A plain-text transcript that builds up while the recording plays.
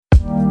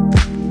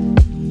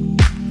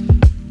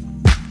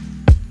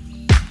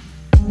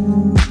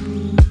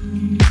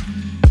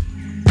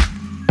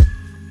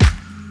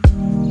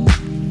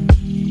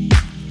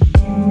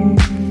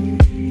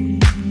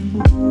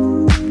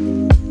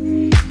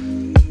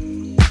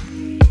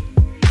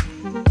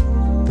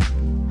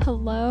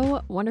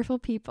Wonderful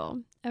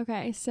people.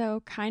 Okay,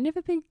 so kind of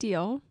a big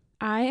deal.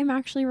 I am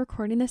actually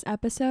recording this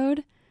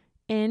episode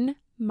in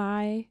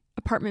my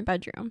apartment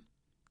bedroom.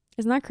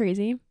 Isn't that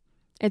crazy?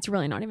 It's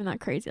really not even that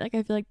crazy. Like,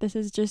 I feel like this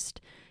is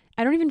just,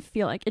 I don't even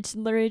feel like it's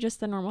literally just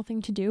the normal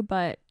thing to do.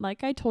 But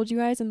like I told you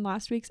guys in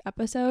last week's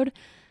episode,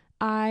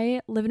 I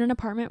live in an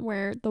apartment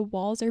where the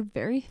walls are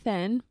very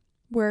thin,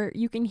 where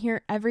you can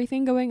hear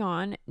everything going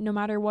on no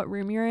matter what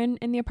room you're in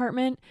the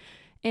apartment.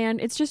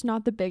 And it's just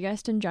not the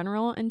biggest in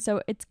general. And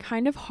so it's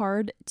kind of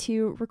hard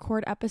to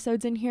record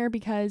episodes in here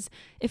because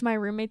if my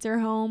roommates are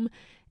home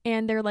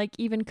and they're like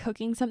even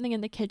cooking something in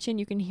the kitchen,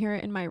 you can hear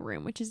it in my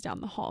room, which is down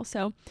the hall.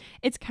 So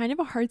it's kind of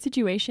a hard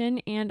situation.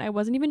 And I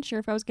wasn't even sure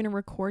if I was going to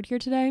record here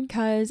today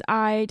because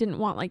I didn't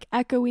want like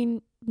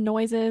echoing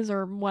noises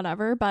or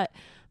whatever. But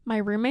my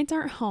roommates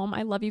aren't home.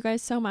 I love you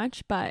guys so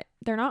much, but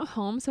they're not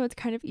home. So it's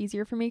kind of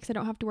easier for me because I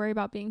don't have to worry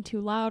about being too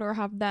loud or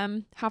have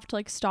them have to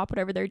like stop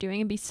whatever they're doing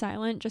and be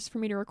silent just for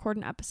me to record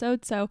an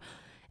episode. So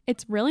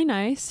it's really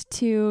nice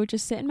to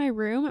just sit in my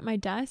room at my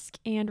desk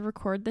and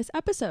record this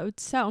episode.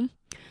 So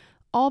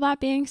all that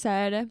being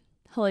said,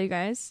 hello you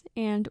guys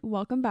and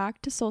welcome back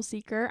to Soul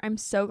Seeker. I'm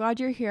so glad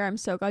you're here. I'm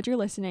so glad you're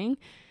listening.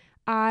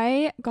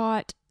 I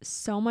got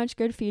so much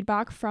good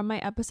feedback from my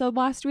episode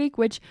last week,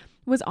 which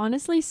was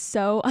honestly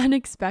so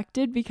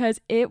unexpected because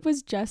it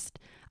was just,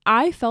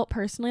 I felt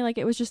personally like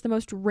it was just the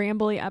most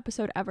rambly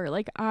episode ever.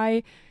 Like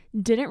I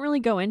didn't really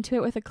go into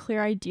it with a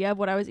clear idea of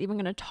what I was even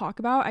going to talk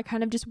about. I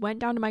kind of just went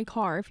down to my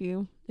car. If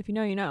you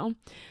know, you know.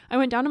 I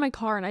went down to my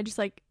car and I just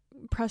like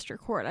pressed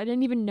record. I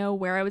didn't even know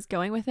where I was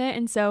going with it.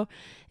 And so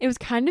it was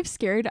kind of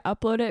scary to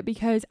upload it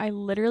because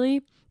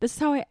this is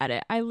how I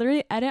edit. I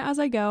literally edit as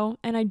I go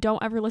and I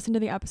don't ever listen to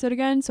the episode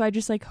again. So I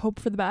just like hope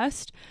for the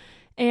best.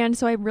 And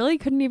so I really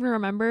couldn't even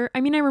remember.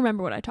 I mean, I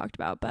remember what I talked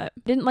about, but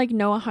didn't like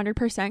know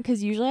 100%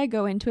 because usually I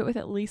go into it with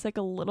at least like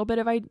a little bit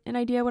of an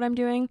idea what I'm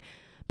doing.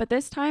 But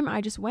this time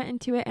I just went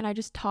into it and I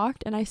just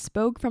talked and I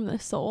spoke from the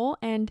soul.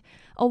 And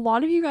a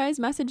lot of you guys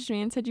messaged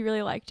me and said you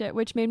really liked it,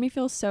 which made me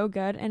feel so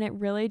good. And it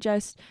really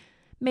just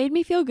made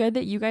me feel good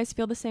that you guys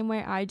feel the same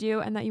way I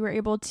do and that you were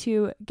able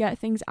to get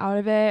things out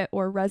of it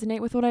or resonate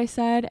with what I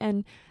said.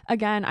 And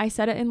again, I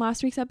said it in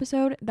last week's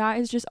episode, that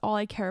is just all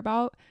I care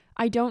about.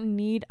 I don't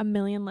need 1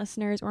 million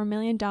listeners or 1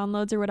 million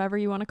downloads or whatever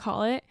you want to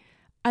call it.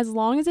 As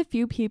long as a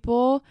few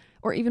people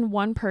or even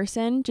one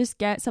person just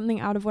get something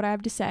out of what I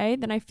have to say,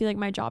 then I feel like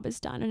my job is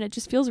done. And it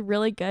just feels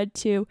really good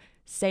to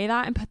say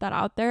that and put that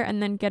out there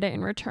and then get it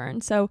in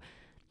return. So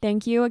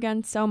thank you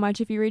again so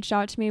much if you reached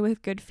out to me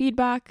with good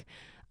feedback.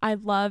 I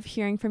love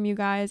hearing from you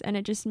guys and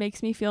it just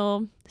makes me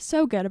feel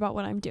so good about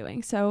what I'm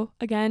doing. So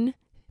again,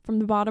 from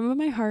the bottom of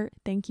my heart,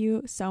 thank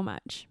you so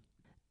much.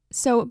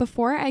 So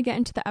before I get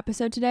into the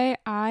episode today,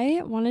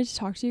 I wanted to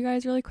talk to you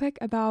guys really quick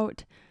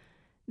about,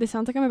 this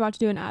sounds like I'm about to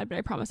do an ad, but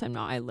I promise I'm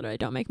not. I literally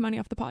don't make money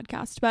off the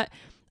podcast, but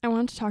I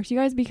wanted to talk to you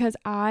guys because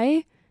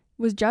I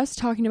was just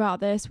talking about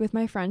this with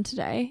my friend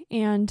today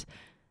and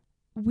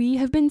we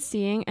have been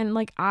seeing, and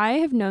like I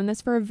have known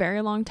this for a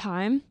very long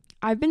time.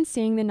 I've been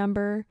seeing the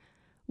number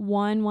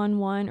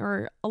 111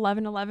 or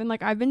 1111.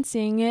 Like I've been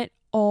seeing it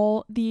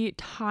all the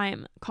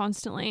time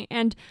constantly.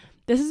 And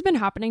this has been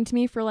happening to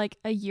me for like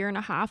a year and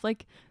a half.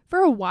 Like for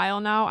a while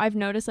now, I've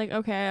noticed like,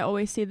 okay, I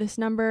always see this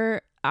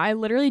number. I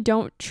literally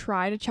don't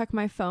try to check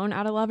my phone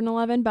at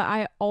 11:11, but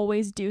I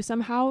always do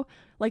somehow.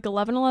 Like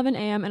 11:11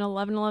 a.m. and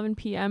 11:11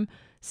 p.m.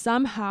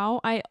 Somehow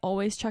I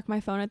always check my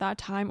phone at that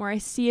time, or I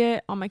see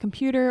it on my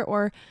computer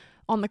or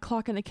on the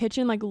clock in the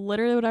kitchen. Like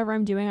literally whatever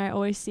I'm doing, I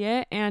always see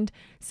it. And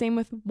same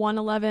with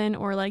 111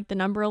 or like the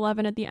number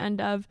 11 at the end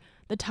of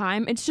the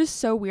time. It's just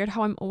so weird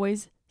how I'm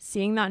always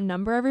seeing that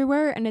number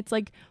everywhere. And it's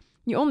like,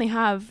 you only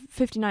have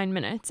 59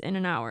 minutes in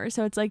an hour.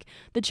 So it's like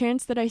the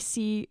chance that I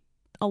see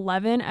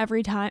 11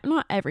 every time,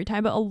 not every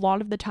time, but a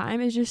lot of the time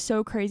is just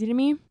so crazy to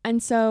me.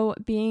 And so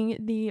being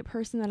the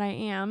person that I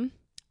am,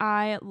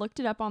 I looked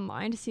it up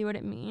online to see what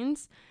it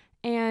means.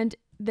 And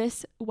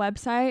this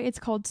website, it's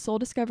called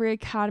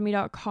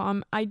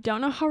souldiscoveryacademy.com. I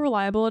don't know how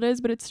reliable it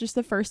is, but it's just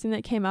the first thing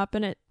that came up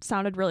and it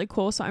sounded really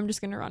cool. So I'm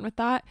just going to run with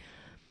that.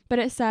 But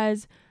it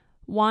says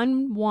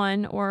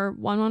 11 or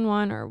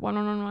 111 or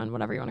 1111,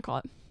 whatever you want to call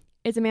it,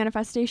 is a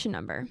manifestation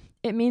number.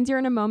 It means you're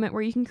in a moment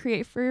where you can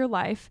create for your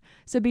life,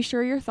 so be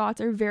sure your thoughts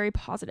are very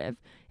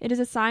positive. It is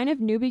a sign of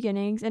new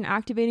beginnings and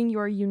activating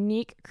your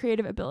unique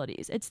creative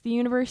abilities. It's the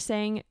universe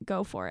saying,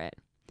 go for it.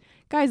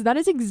 Guys, that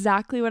is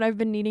exactly what I've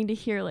been needing to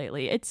hear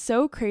lately. It's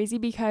so crazy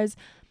because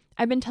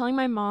I've been telling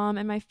my mom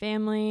and my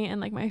family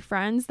and like my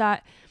friends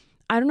that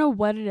I don't know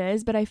what it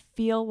is, but I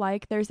feel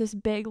like there's this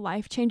big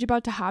life change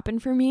about to happen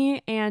for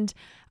me. And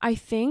I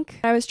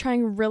think I was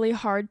trying really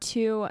hard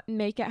to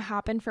make it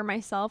happen for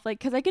myself, like,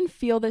 because I can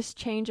feel this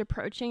change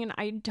approaching and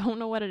I don't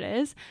know what it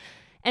is.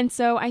 And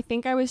so I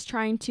think I was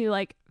trying to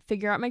like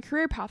figure out my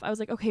career path. I was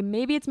like, okay,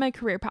 maybe it's my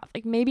career path.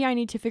 Like maybe I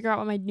need to figure out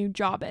what my new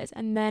job is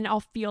and then I'll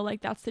feel like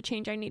that's the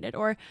change I needed.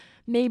 Or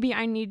maybe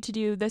I need to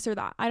do this or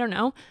that. I don't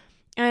know.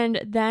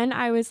 And then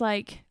I was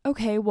like,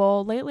 okay,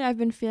 well, lately I've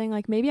been feeling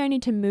like maybe I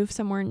need to move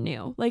somewhere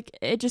new. Like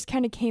it just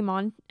kind of came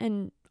on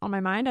and on my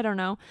mind. I don't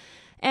know.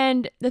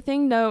 And the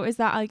thing though is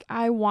that like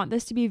I want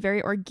this to be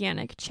very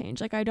organic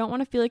change. Like I don't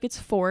want to feel like it's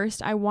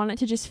forced. I want it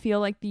to just feel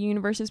like the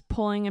universe is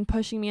pulling and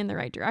pushing me in the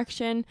right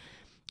direction.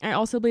 I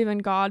also believe in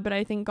God, but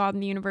I think God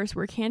and the universe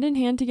work hand in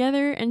hand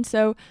together. And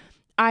so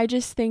I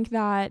just think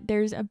that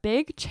there's a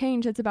big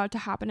change that's about to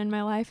happen in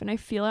my life, and I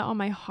feel it on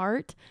my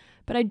heart,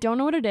 but I don't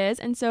know what it is.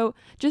 And so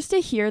just to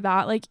hear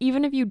that, like,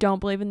 even if you don't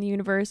believe in the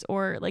universe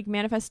or like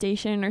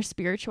manifestation or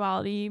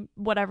spirituality,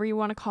 whatever you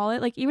want to call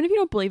it, like, even if you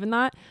don't believe in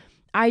that,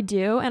 I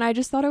do. And I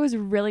just thought it was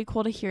really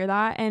cool to hear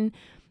that. And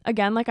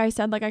again, like I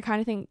said, like I kind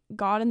of think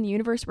God and the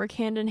universe work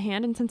hand in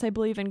hand. And since I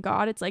believe in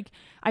God, it's like,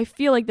 I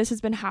feel like this has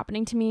been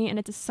happening to me and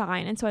it's a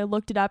sign. And so I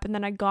looked it up and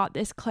then I got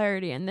this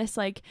clarity and this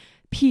like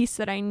peace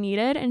that I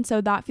needed. And so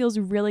that feels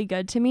really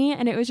good to me.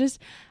 And it was just,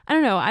 I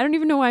don't know, I don't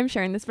even know why I'm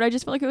sharing this, but I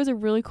just felt like it was a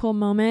really cool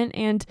moment.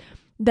 And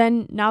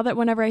then now that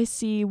whenever I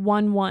see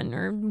 1-1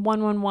 or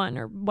 1-1-1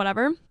 or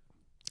whatever,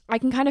 I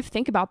can kind of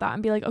think about that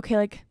and be like, okay,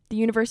 like the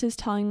universe is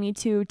telling me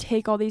to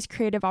take all these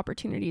creative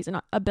opportunities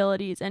and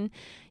abilities and,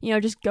 you know,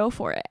 just go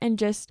for it and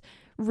just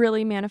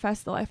really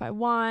manifest the life I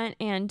want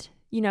and,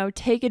 you know,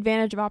 take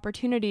advantage of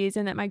opportunities,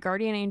 and that my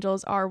guardian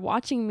angels are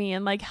watching me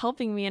and like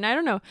helping me. And I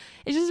don't know,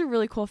 it's just a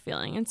really cool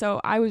feeling. And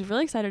so I was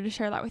really excited to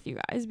share that with you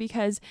guys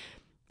because,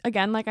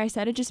 again, like I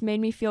said, it just made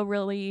me feel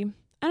really,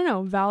 I don't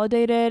know,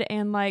 validated,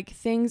 and like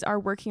things are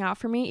working out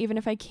for me, even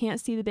if I can't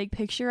see the big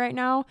picture right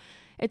now.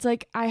 It's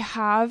like I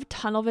have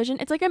tunnel vision.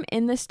 It's like I'm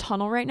in this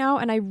tunnel right now,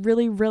 and I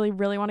really, really,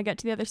 really want to get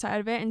to the other side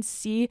of it and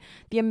see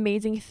the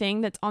amazing thing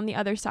that's on the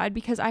other side,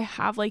 because I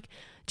have like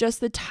just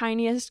the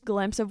tiniest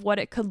glimpse of what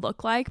it could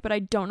look like, but I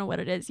don't know what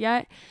it is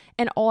yet.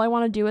 And all I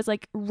want to do is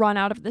like run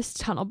out of this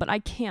tunnel, but I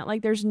can't.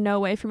 Like there's no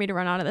way for me to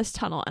run out of this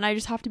tunnel, and I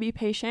just have to be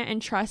patient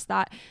and trust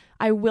that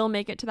I will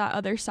make it to that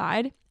other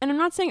side. And I'm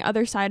not saying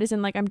other side as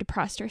in like I'm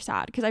depressed or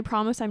sad, because I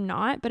promise I'm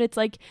not, but it's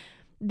like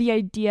the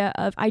idea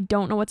of I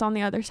don't know what's on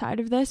the other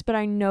side of this, but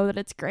I know that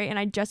it's great, and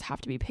I just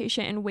have to be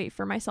patient and wait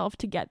for myself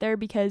to get there,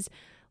 because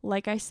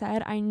like I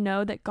said, I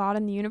know that God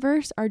and the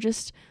universe are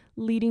just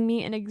leading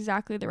me in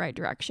exactly the right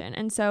direction.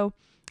 And so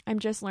I'm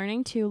just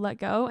learning to let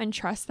go and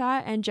trust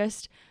that and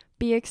just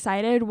be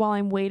excited while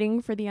I'm waiting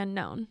for the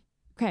unknown.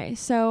 Okay,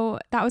 so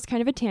that was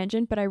kind of a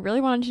tangent, but I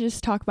really wanted to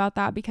just talk about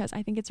that because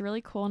I think it's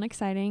really cool and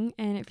exciting,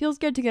 and it feels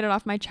good to get it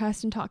off my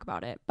chest and talk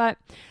about it. But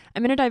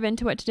I'm going to dive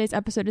into what today's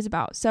episode is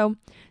about. So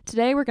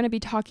today we're going to be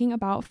talking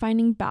about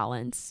finding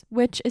balance,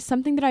 which is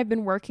something that I've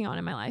been working on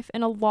in my life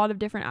in a lot of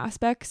different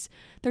aspects.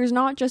 There's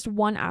not just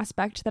one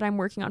aspect that I'm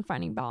working on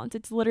finding balance.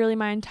 It's literally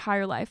my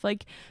entire life,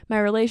 like my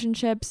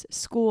relationships,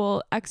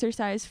 school,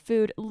 exercise,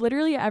 food,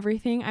 literally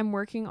everything. I'm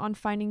working on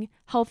finding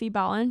healthy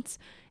balance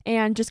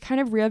and just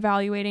kind of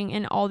reevaluating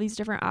in all these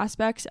different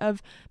aspects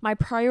of my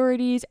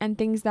priorities and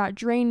things that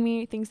drain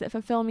me, things that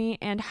fulfill me,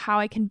 and how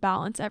I can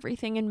balance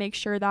everything and make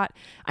sure that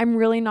I'm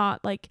really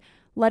not like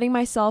letting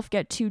myself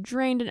get too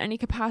drained in any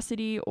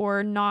capacity,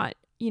 or not,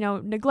 you know,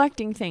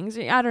 neglecting things.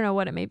 I don't know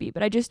what it may be,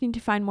 but I just need to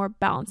find more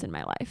balance in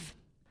my life.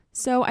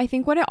 So I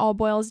think what it all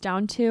boils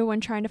down to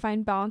when trying to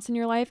find balance in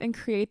your life and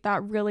create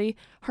that really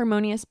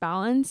harmonious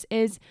balance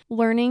is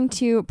learning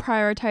to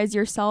prioritize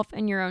yourself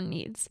and your own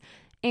needs.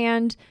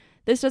 And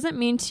this doesn't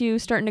mean to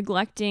start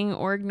neglecting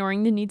or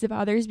ignoring the needs of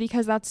others,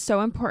 because that's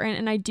so important.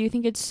 And I do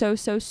think it's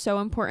so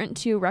important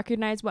to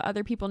recognize what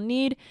other people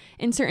need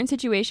in certain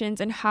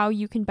situations and how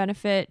you can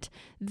benefit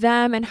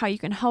them and how you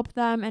can help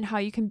them and how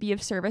you can be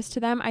of service to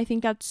them. I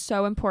think that's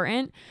so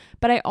important.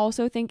 But I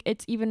also think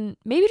it's even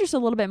maybe just a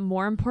little bit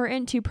more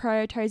important to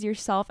prioritize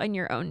yourself and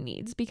your own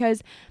needs,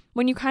 because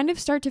when you kind of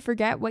start to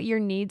forget what your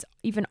needs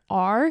even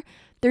are,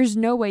 there's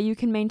no way you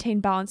can maintain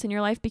balance in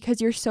your life,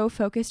 because you're so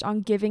focused on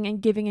giving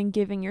and giving and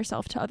giving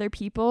yourself to other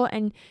people,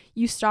 and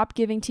you stop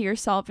giving to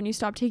yourself and you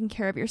stop taking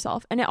care of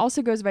yourself. And it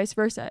also goes vice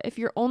versa. If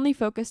you're only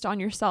focused on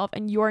yourself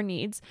and your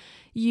needs,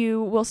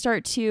 you will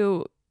start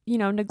to, you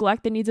know,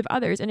 neglect the needs of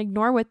others and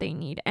ignore what they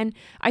need. And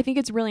I think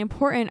it's really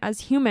important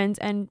as humans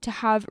and to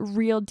have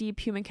real deep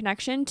human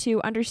connection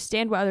to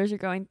understand what others are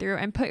going through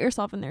and put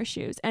yourself in their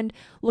shoes and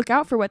look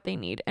out for what they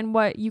need and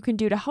what you can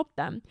do to help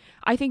them.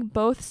 I think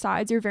both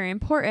sides are very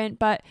important,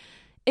 but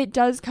it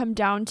does come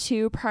down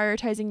to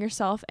prioritizing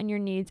yourself and your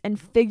needs and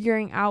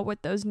figuring out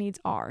what those needs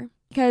are.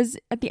 Because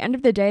at the end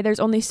of the day,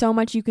 there's only so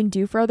much you can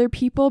do for other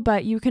people,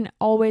 but you can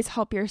always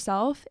help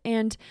yourself.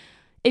 And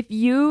if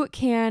you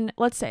can,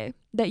 let's say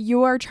that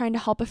you are trying to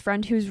help a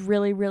friend who's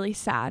really, really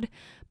sad,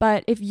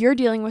 but if you're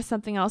dealing with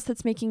something else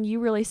that's making you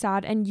really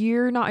sad and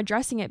you're not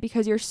addressing it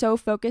because you're so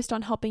focused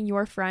on helping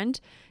your friend,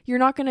 you're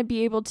not going to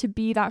be able to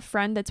be that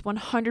friend that's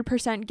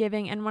 100%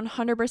 giving and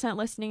 100%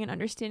 listening and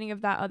understanding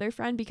of that other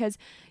friend, because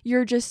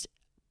you're just,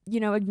 you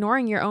know,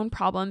 ignoring your own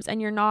problems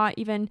and you're not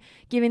even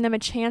giving them a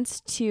chance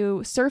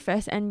to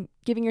surface and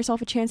giving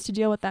yourself a chance to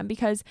deal with them,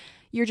 because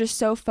you're just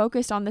so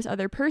focused on this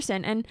other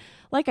person. And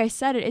like I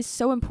said, it is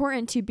so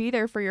important to be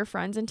there for your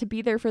friends and to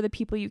be there for the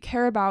people you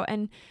care about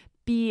and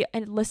be a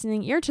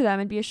listening ear to them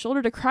and be a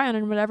shoulder to cry on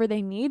and whatever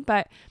they need.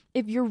 But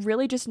if you're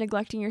really just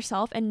neglecting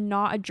yourself and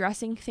not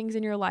addressing things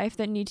in your life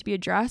that need to be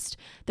addressed,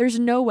 there's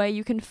no way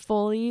you can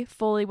fully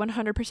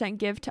 100%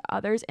 give to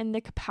others in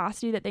the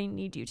capacity that they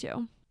need you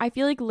to. I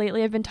feel like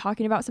lately I've been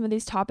talking about some of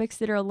these topics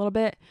that are a little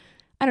bit,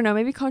 I don't know,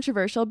 maybe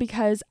controversial,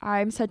 because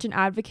I'm such an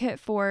advocate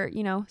for,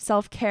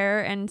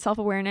 self-care and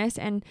self-awareness,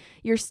 and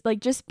you're like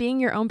just being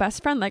your own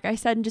best friend, like I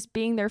said, and just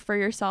being there for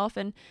yourself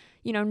and,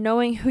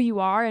 knowing who you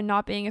are and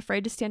not being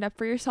afraid to stand up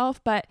for yourself.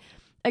 But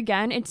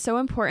again, it's so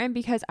important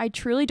because I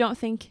truly don't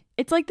think,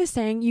 it's like the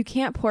saying, you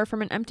can't pour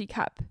from an empty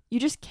cup. You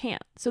just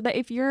can't. So that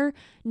if you're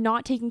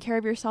not taking care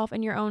of yourself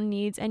and your own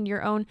needs and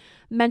your own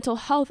mental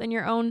health and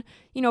your own,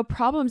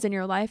 problems in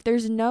your life,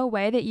 there's no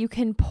way that you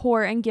can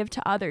pour and give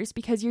to others,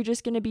 because you're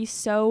just going to be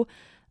so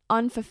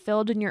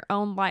unfulfilled in your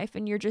own life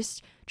and you're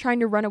just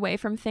trying to run away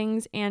from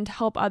things and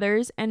help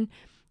others. And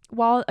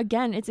while,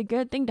 again, it's a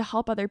good thing to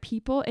help other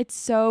people, it's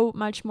so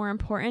much more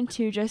important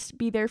to just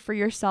be there for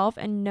yourself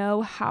and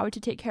know how to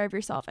take care of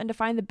yourself and to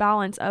find the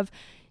balance of,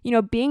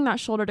 being that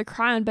shoulder to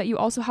cry on, but you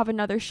also have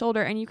another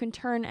shoulder and you can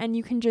turn and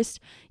you can just,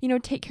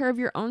 take care of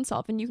your own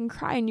self, and you can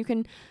cry and you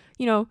can,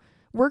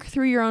 work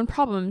through your own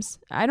problems.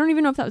 I don't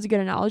even know if that was a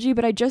good analogy,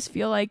 but I just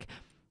feel like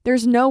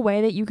there's no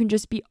way that you can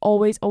just be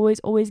always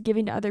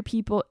giving to other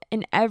people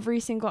in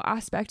every single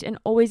aspect and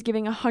always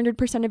giving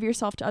 100% of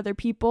yourself to other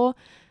people,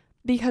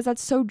 because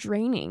that's so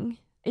draining.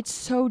 It's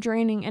so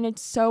draining and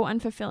it's so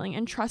unfulfilling.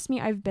 And trust me,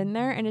 I've been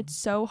there and it's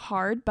so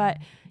hard, but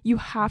you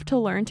have to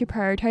learn to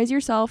prioritize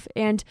yourself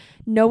and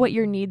know what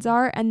your needs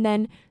are and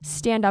then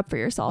stand up for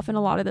yourself in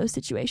a lot of those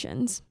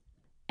situations.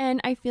 And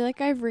I feel like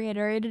I've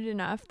reiterated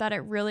enough that it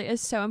really is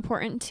so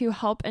important to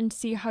help and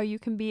see how you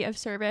can be of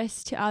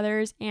service to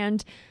others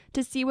and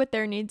to see what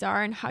their needs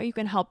are and how you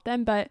can help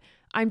them. But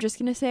I'm just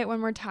going to say it one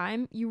more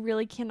time. You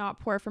really cannot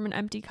pour from an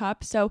empty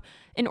cup. So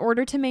in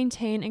order to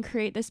maintain and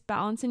create this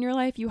balance in your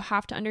life, you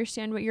have to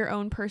understand what your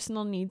own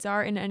personal needs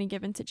are in any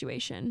given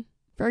situation.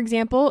 For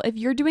example, if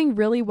you're doing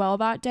really well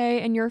that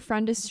day and your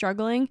friend is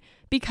struggling,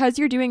 because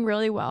you're doing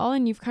really well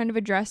and you've kind of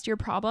addressed your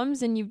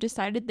problems and you've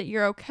decided that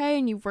you're okay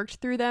and you've worked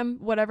through them,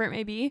 whatever it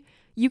may be,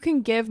 you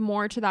can give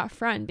more to that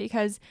friend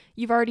because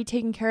you've already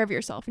taken care of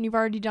yourself and you've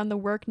already done the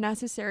work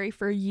necessary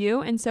for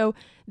you. And so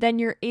then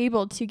you're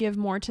able to give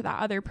more to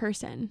that other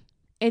person.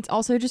 It's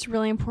also just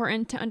really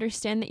important to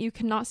understand that you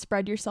cannot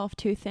spread yourself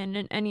too thin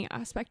in any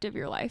aspect of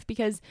your life,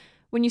 because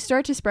when you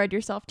start to spread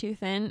yourself too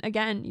thin,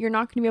 again, you're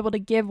not going to be able to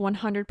give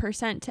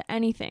 100% to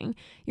anything.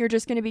 You're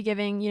just going to be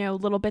giving,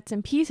 little bits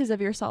and pieces of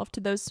yourself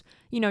to those,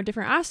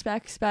 different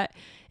aspects. But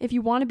if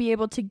you want to be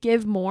able to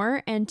give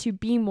more and to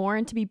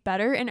be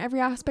better in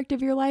every aspect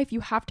of your life, you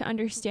have to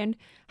understand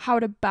how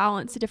to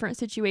balance the different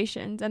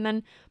situations. And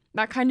then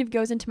that kind of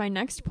goes into my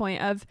next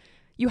point of,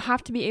 you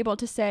have to be able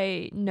to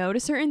say no to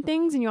certain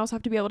things, and you also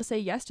have to be able to say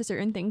yes to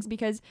certain things,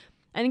 because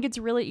I think it's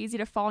really easy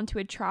to fall into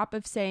a trap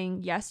of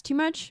saying yes too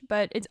much,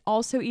 but it's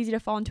also easy to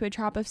fall into a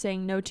trap of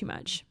saying no too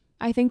much.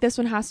 I think this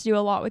one has to do a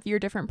lot with your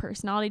different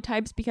personality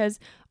types, because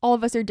all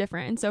of us are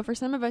different. And so for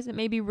some of us, it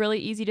may be really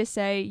easy to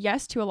say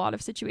yes to a lot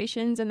of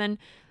situations, and then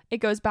it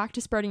goes back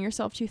to spreading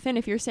yourself too thin.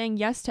 If you're saying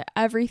yes to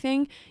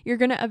everything, you're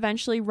going to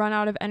eventually run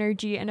out of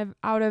energy and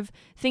out of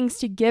things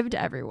to give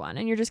to everyone.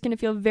 And you're just going to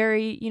feel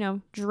very,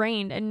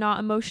 drained and not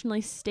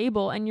emotionally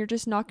stable. And you're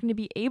just not going to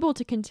be able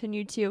to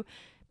continue to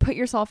put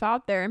yourself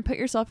out there and put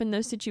yourself in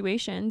those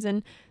situations.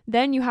 And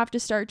then you have to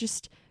start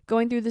just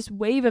going through this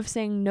wave of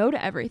saying no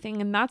to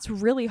everything. And that's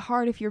really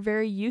hard if you're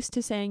very used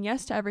to saying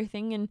yes to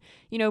everything and,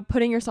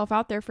 putting yourself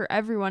out there for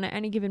everyone at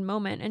any given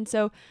moment. And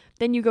so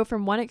then you go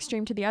from one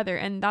extreme to the other,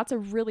 and that's a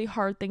really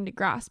hard thing to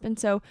grasp. And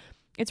so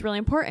it's really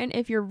important,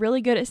 if you're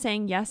really good at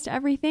saying yes to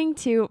everything,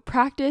 to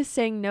practice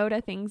saying no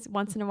to things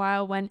once in a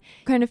while when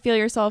you kind of feel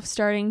yourself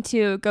starting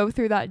to go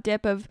through that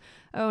dip of,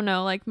 oh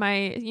no, like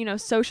my,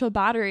 social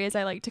battery, as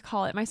I like to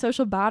call it, my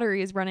social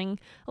battery is running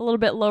a little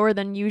bit lower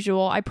than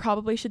usual. I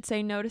probably should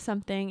say no to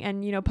something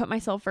and, put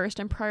myself first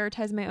and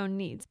prioritize my own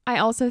needs. I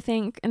also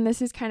think, and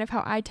this is kind of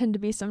how I tend to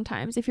be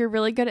sometimes, if you're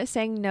really good at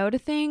saying no to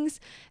things,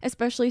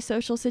 especially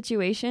social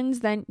situations,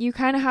 then you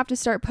kind of have to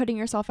start putting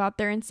yourself out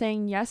there and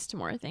saying yes to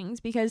more things,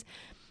 because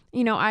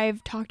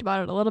I've talked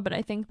about it a little bit,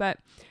 I think, but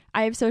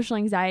I have social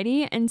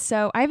anxiety. And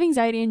so I have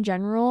anxiety in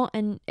general.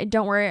 And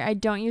don't worry, I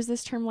don't use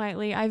this term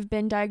lightly. I've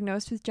been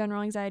diagnosed with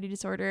general anxiety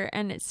disorder,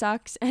 and it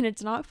sucks and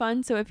it's not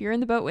fun. So if you're in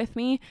the boat with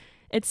me,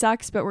 it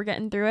sucks, but we're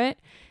getting through it.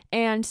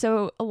 And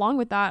so along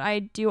with that, I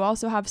do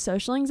also have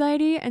social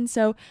anxiety. And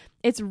so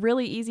it's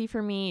really easy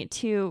for me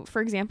to,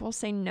 for example,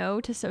 say no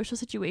to social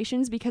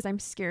situations because I'm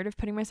scared of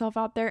putting myself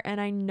out there.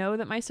 And I know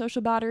that my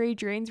social battery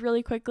drains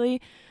really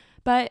quickly.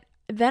 But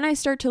then I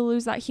start to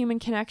lose that human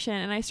connection,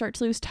 and I start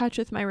to lose touch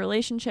with my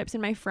relationships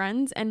and my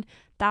friends. And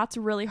that's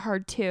really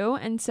hard too.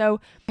 And so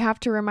I have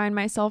to remind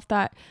myself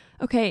that,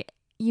 okay,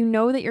 you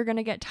know that you're going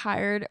to get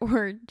tired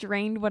or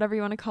drained, whatever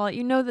you want to call it.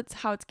 You know that's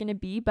how it's going to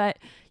be, but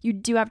you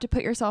do have to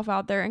put yourself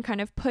out there and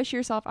kind of push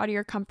yourself out of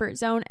your comfort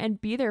zone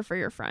and be there for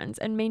your friends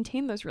and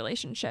maintain those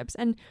relationships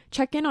and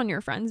check in on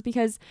your friends,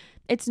 because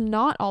it's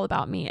not all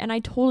about me. And I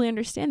totally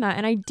understand that.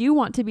 And I do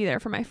want to be there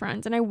for my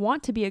friends, and I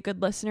want to be a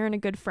good listener and a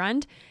good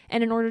friend.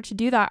 And in order to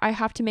do that, I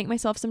have to make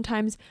myself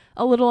sometimes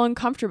a little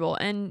uncomfortable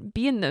and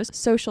be in those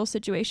social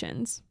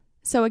situations.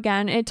 So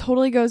again, it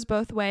totally goes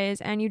both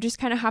ways, and you just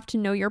kind of have to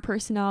know your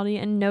personality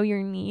and know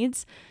your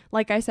needs,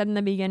 like I said in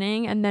the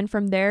beginning, and then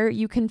from there,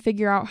 you can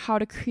figure out how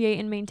to create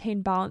and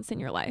maintain balance in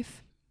your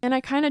life. And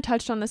I kind of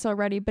touched on this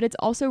already, but it's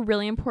also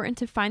really important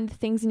to find the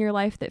things in your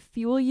life that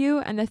fuel you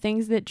and the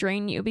things that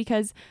drain you,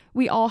 because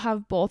we all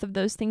have both of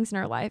those things in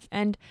our life.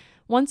 And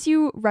once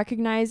you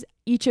recognize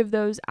each of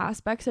those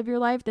aspects of your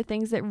life, the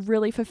things that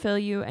really fulfill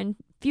you and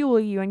fuel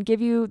you and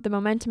give you the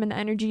momentum and the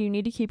energy you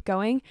need to keep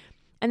going,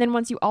 and then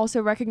once you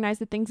also recognize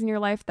the things in your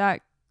life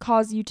that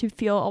cause you to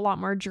feel a lot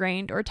more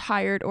drained or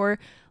tired or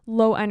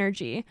low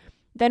energy,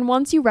 then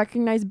once you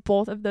recognize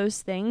both of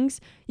those things,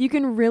 you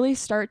can really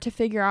start to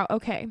figure out,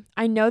 okay,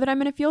 I know that I'm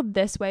going to feel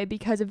this way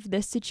because of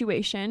this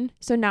situation,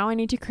 so now I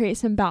need to create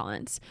some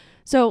balance.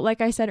 So like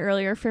I said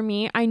earlier, for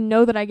me, I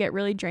know that I get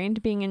really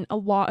drained being in a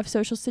lot of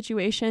social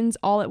situations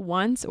all at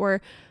once,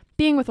 or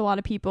being with a lot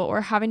of people,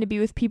 or having to be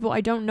with people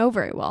I don't know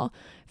very well.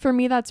 For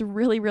me, that's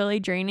really, really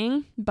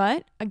draining.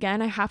 But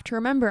again, I have to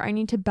remember I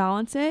need to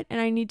balance it,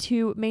 and I need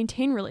to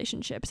maintain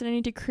relationships, and I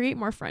need to create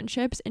more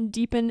friendships and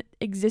deepen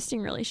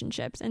existing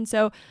relationships. And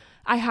so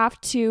I have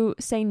to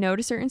say no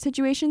to certain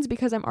situations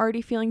because I'm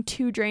already feeling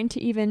too drained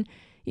to even,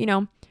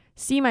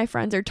 see my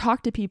friends or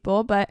talk to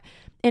people. But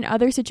in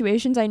other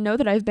situations, I know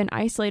that I've been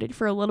isolated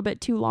for a little bit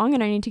too long,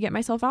 and I need to get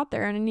myself out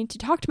there, and I need to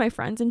talk to my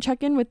friends and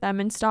check in with them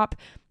and stop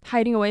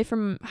hiding away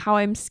from how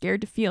I'm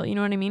scared to feel. You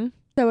know what I mean?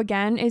 So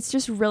again, it's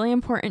just really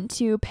important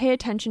to pay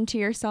attention to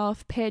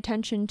yourself, pay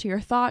attention to your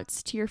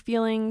thoughts, to your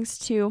feelings,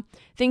 to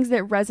things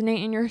that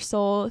resonate in your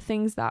soul,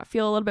 things that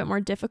feel a little bit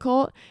more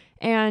difficult,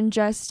 and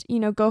just,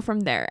 go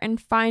from there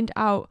and find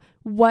out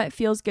what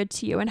feels good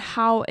to you and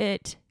how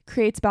it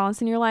creates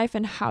balance in your life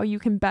and how you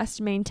can best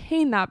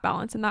maintain that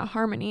balance and that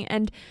harmony,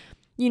 and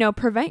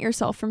prevent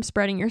yourself from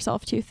spreading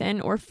yourself too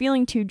thin or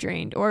feeling too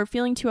drained or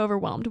feeling too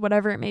overwhelmed,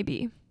 whatever it may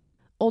be.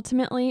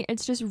 Ultimately,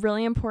 it's just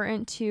really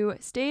important to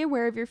stay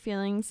aware of your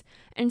feelings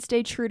and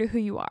stay true to who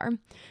you are.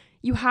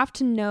 You have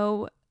to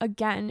know,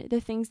 again, the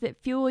things that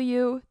fuel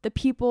you, the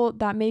people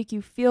that make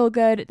you feel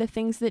good, the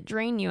things that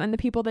drain you, and the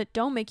people that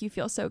don't make you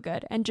feel so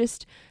good. And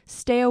just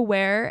stay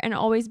aware and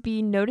always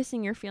be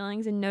noticing your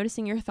feelings and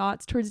noticing your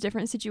thoughts towards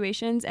different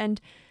situations, and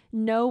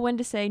know when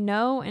to say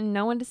no and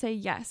know when to say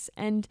yes.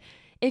 And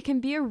it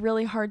can be a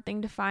really hard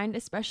thing to find,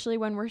 especially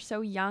when we're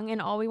so young and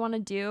all we want to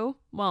do,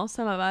 well,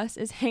 some of us,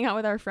 is hang out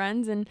with our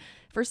friends. And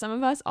for some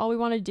of us, all we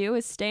want to do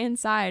is stay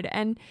inside.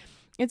 And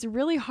it's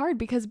really hard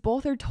because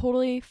both are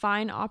totally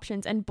fine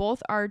options and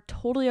both are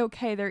totally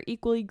okay. They're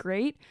equally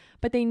great,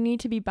 but they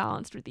need to be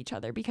balanced with each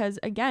other. Because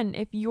again,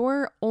 if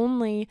you're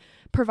only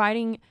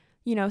providing,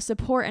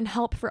 support and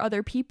help for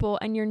other people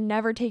and you're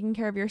never taking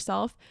care of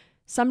yourself,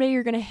 someday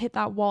you're going to hit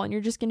that wall and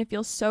you're just going to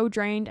feel so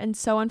drained and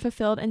so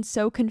unfulfilled and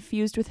so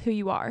confused with who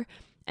you are.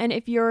 And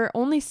if you're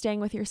only staying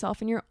with yourself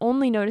and you're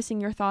only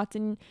noticing your thoughts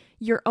and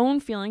your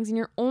own feelings and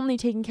you're only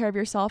taking care of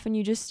yourself and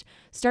you just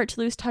start to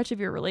lose touch of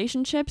your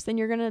relationships, then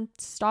you're going to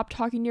stop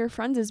talking to your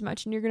friends as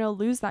much and you're going to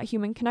lose that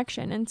human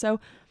connection. And so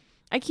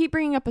I keep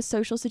bringing up a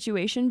social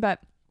situation, but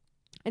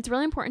it's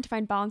really important to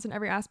find balance in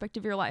every aspect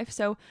of your life.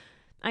 So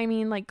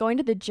like going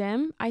to the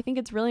gym, I think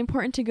it's really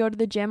important to go to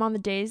the gym on the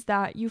days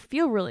that you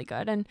feel really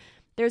good. And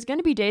there's going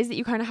to be days that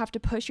you kind of have to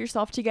push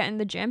yourself to get in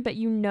the gym, but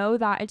you know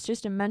that it's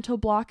just a mental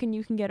block and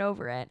you can get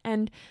over it.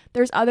 And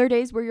there's other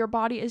days where your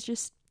body is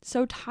just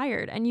so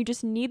tired and you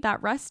just need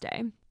that rest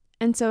day.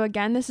 And so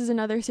again, this is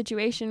another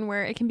situation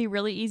where it can be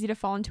really easy to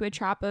fall into a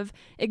trap of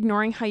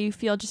ignoring how you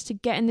feel just to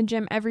get in the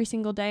gym every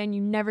single day, and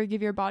you never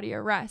give your body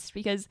a rest,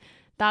 because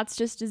that's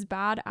just as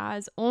bad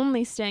as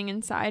only staying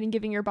inside and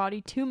giving your body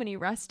too many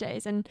rest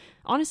days. And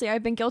honestly,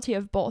 I've been guilty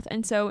of both.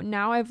 And so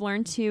now I've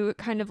learned to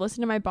kind of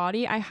listen to my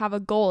body. I have a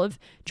goal of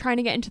trying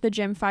to get into the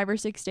gym 5 or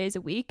 6 days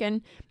a week.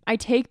 And I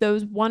take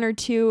those 1 or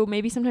 2,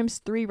 maybe sometimes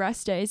 3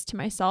 rest days to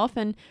myself.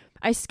 And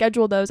I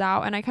schedule those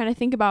out. And I kind of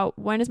think about,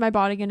 when is my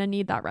body going to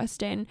need that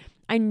rest day? And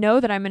I know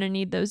that I'm going to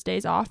need those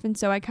days off. And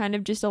so I kind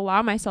of just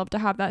allow myself to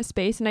have that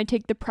space, and I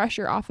take the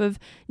pressure off of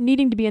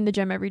needing to be in the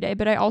gym every day.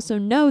 But I also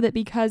know that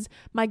because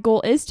my goal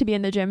is to be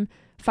in the gym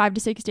 5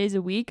 to 6 days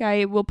a week,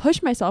 I will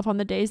push myself on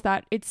the days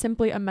that it's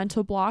simply a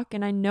mental block.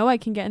 And I know I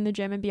can get in the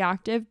gym and be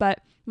active, but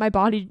my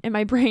body and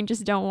my brain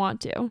just don't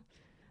want to.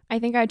 I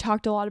think I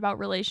talked a lot about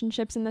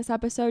relationships in this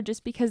episode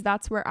just because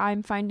that's where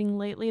I'm finding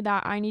lately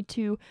that I need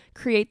to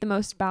create the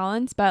most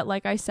balance. But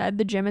like I said,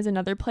 the gym is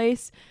another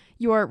place.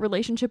 Your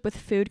relationship with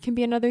food can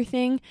be another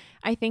thing.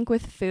 I think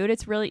with food,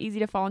 it's really easy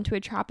to fall into a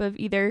trap of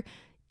either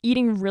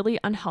eating really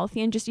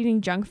unhealthy and just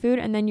eating junk food,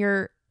 and then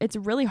it's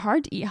really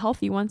hard to eat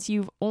healthy once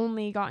you've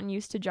only gotten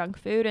used to junk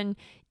food and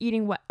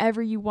eating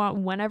whatever you want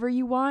whenever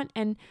you want.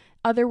 And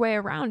other way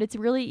around. It's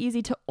really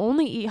easy to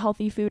only eat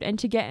healthy food and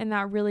to get in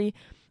that really,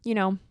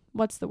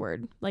 what's the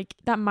word? Like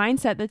that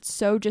mindset that's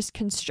so just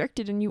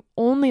constricted, and you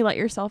only let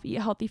yourself eat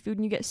healthy food,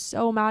 and you get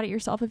so mad at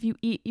yourself if you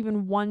eat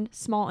even one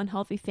small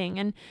unhealthy thing.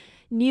 And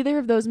neither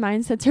of those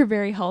mindsets are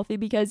very healthy,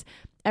 because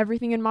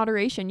everything in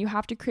moderation. You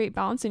have to create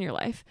balance in your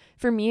life.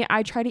 For me,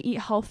 I try to eat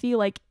healthy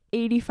like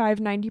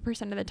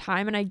 85-90% of the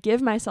time, and I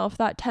give myself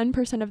that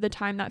 10% of the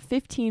time, that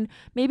 15,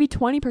 maybe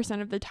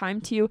 20% of the time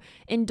to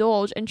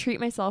indulge and treat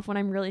myself when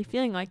I'm really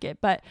feeling like it.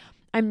 But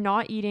I'm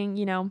not eating,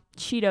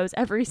 Cheetos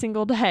every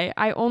single day.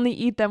 I only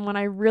eat them when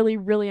I really,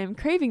 really am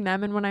craving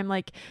them, and when I'm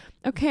like,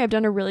 okay, I've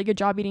done a really good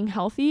job eating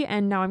healthy,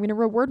 and now I'm going to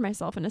reward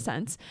myself in a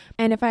sense.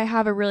 And if I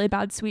have a really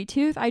bad sweet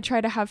tooth, I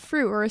try to have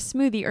fruit or a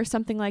smoothie or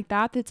something like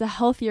that that's a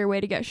healthier way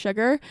to get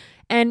sugar.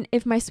 And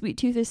if my sweet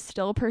tooth is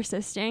still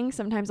persisting,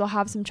 sometimes I'll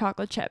have some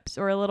chocolate chips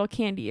or a little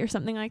candy or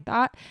something like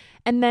that.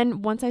 And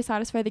then once I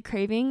satisfy the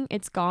craving,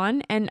 it's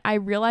gone. And I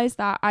realize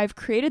that I've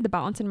created the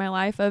balance in my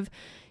life of,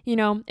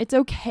 it's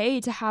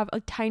okay to have a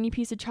tiny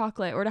piece of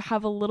chocolate or to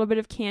have a little bit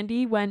of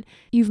candy when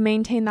you've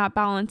maintained that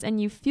balance and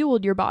you've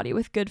fueled your body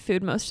with good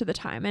food most of the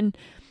time. And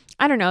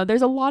I don't know,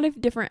 there's a lot of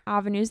different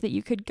avenues that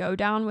you could go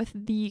down with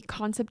the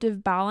concept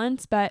of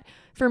balance. But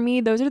for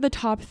me, those are the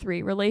top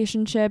three: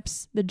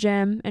 relationships, the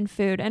gym, and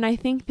food. And I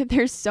think that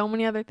there's so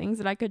many other things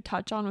that I could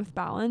touch on with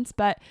balance.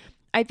 But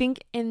I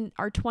think in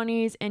our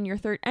 20s and your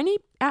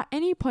at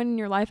any point in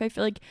your life, I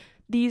feel like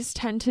these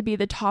tend to be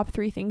the top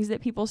three things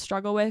that people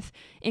struggle with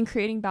in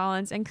creating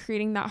balance and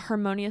creating that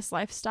harmonious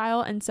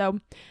lifestyle. And so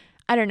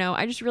I don't know,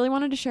 I just really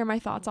wanted to share my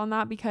thoughts on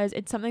that, because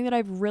it's something that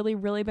I've really,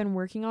 really been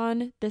working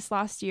on this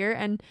last year.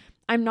 And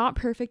I'm not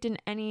perfect in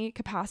any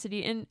capacity,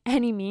 in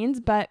any means,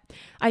 but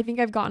I think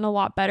I've gotten a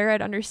lot better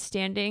at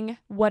understanding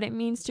what it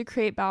means to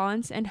create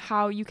balance and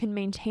how you can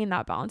maintain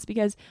that balance,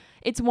 because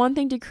it's one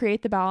thing to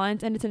create the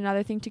balance and it's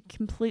another thing to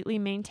completely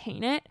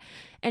maintain it.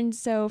 And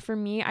so for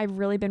me, I've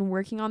really been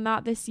working on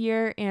that this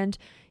year, and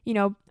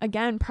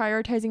again,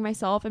 prioritizing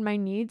myself and my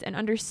needs and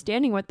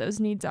understanding what those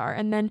needs are.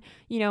 And then,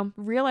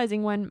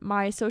 realizing when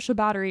my social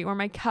battery or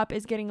my cup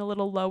is getting a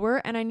little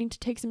lower and I need to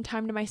take some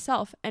time to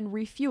myself and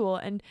refuel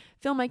and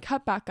fill my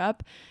cup back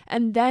up.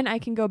 And then I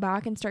can go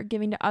back and start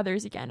giving to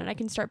others again. And I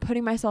can start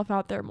putting myself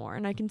out there more,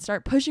 and I can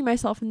start pushing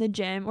myself in the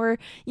gym, or,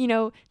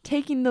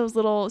 taking those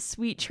little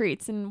sweet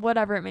treats and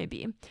whatever it may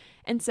be.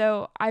 And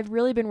so I've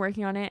really been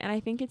working on it, and I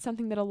think it's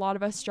something that a lot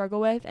of us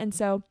struggle with. And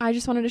so I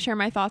just wanted to share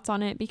my thoughts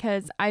on it,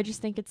 because I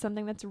just think it's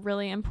something that's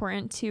really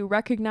important to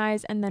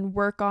recognize and then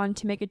work on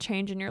to make a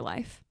change in your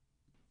life.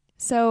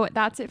 So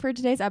that's it for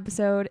today's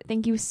episode.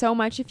 Thank you so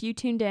much if you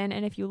tuned in,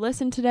 and if you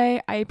listened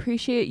today, I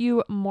appreciate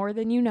you more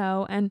than you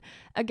know. And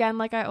again,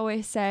 like I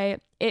always say,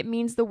 it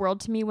means the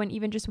world to me when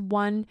even just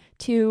 1,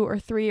 2, or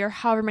 3, or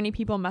however many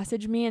people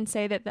message me and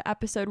say that the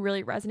episode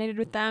really resonated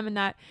with them and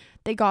that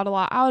they got a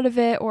lot out of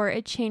it, or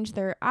it changed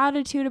their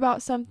attitude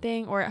about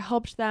something, or it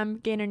helped them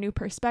gain a new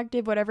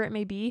perspective, whatever it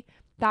may be.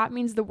 That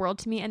means the world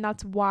to me, and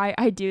that's why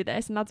I do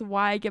this, and that's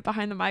why I get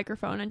behind the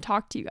microphone and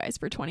talk to you guys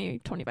for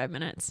 20-25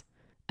 minutes.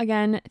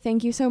 Again,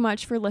 thank you so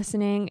much for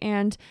listening,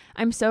 and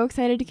I'm so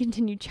excited to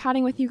continue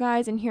chatting with you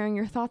guys and hearing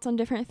your thoughts on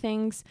different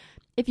things.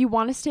 If you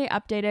want to stay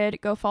updated,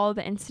 go follow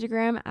the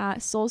Instagram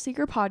at Soul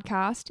Seeker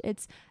Podcast.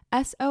 It's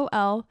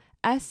SOLSEEKER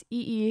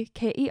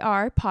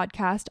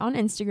podcast on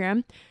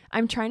Instagram.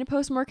 I'm trying to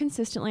post more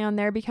consistently on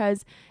there,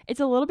 because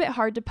it's a little bit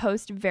hard to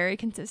post very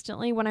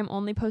consistently when I'm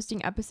only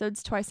posting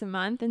episodes twice a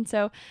month. And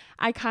so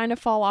I kind of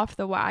fall off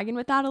the wagon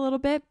with that a little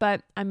bit,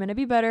 but I'm going to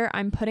be better.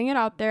 I'm putting it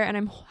out there, and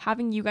I'm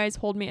having you guys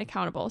hold me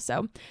accountable.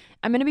 So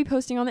I'm going to be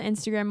posting on the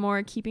Instagram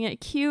more, keeping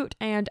it cute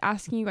and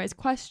asking you guys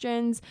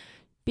questions,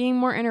 being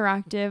more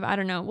interactive. I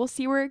don't know. We'll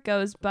see where it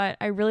goes, but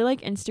I really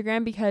like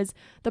Instagram because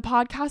the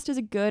podcast is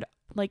a good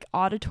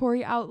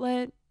auditory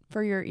outlet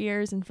for your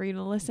ears and for you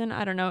to listen.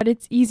 I don't know, but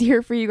it's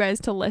easier for you guys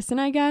to listen,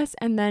 I guess.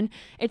 And then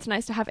it's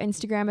nice to have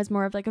Instagram as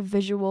more of a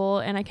visual,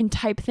 and I can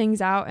type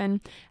things out,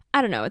 and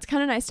I don't know, it's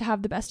kind of nice to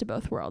have the best of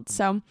both worlds.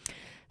 So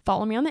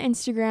follow me on the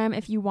Instagram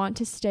if you want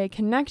to stay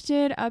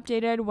connected,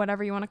 updated,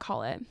 whatever you want to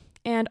call it.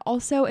 And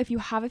also, if you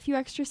have a few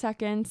extra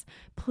seconds,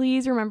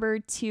 please remember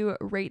to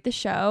rate the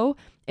show.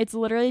 It's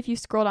literally, if you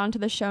scroll down to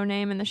the show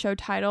name and the show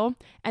title,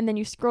 and then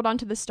you scroll down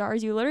to the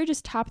stars, you literally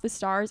just tap the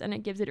stars and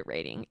it gives it a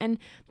rating. And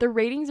the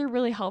ratings are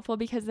really helpful,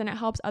 because then it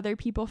helps other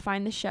people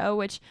find the show,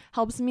 which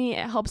helps me.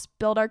 It helps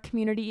build our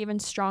community even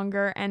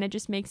stronger, and it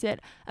just makes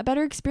it a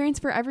better experience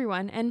for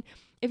everyone. And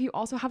if you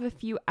also have a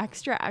few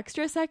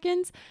extra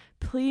seconds,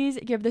 please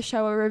give the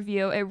show a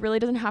review. It really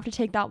doesn't have to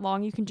take that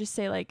long. You can just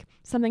say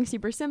something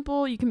super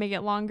simple. You can make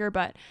it longer,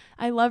 but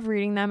I love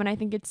reading them, and I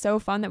think it's so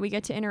fun that we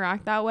get to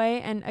interact that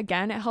way. And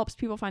again, it helps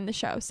people find the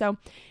show. So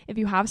if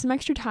you have some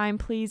extra time,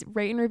 please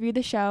rate and review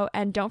the show,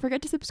 and don't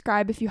forget to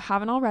subscribe if you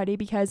haven't already,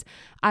 because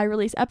I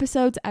release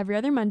episodes every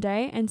other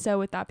Monday. And so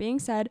with that being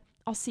said,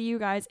 I'll see you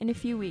guys in a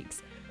few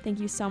weeks. Thank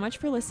you so much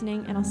for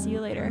listening, and I'll see you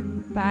later.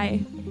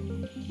 Bye.